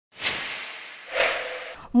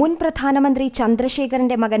മുൻ പ്രധാനമന്ത്രി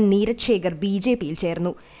ചന്ദ്രശേഖറിന്റെ മകൻ നീരജ് ശേഖർ ബിജെപിയിൽ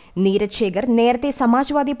ചേർന്നു. നീരജ് ശേഖർ നേരത്തെ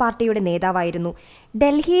സമാജ്വാദി പാർട്ടിയുടെ നേതാവായിരുന്നു.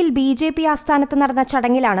 ഡൽഹിയിൽ ബിജെപി ആസ്ഥാനത്ത് നടന്ന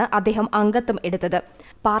ചടങ്ങിലാണ് അദ്ദേഹം അംഗത്വം എടുത്തത്.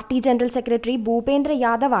 പാർട്ടി ജനറൽ സെക്രട്ടറി ഭൂപേന്ദ്ര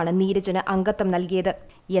യാദവാണ് നീരജിന് അംഗത്വം നൽകിയത്.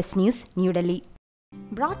 Yes news, New Delhi.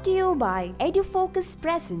 Brought to you by EduFocus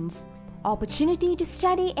Presents. Opportunity to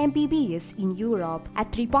study MBBS in Europe at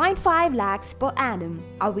 3.5 lakhs per annum.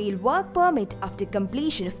 Avail work permit after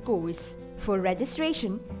completion of course. For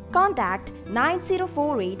registration, contact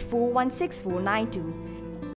 9048416492.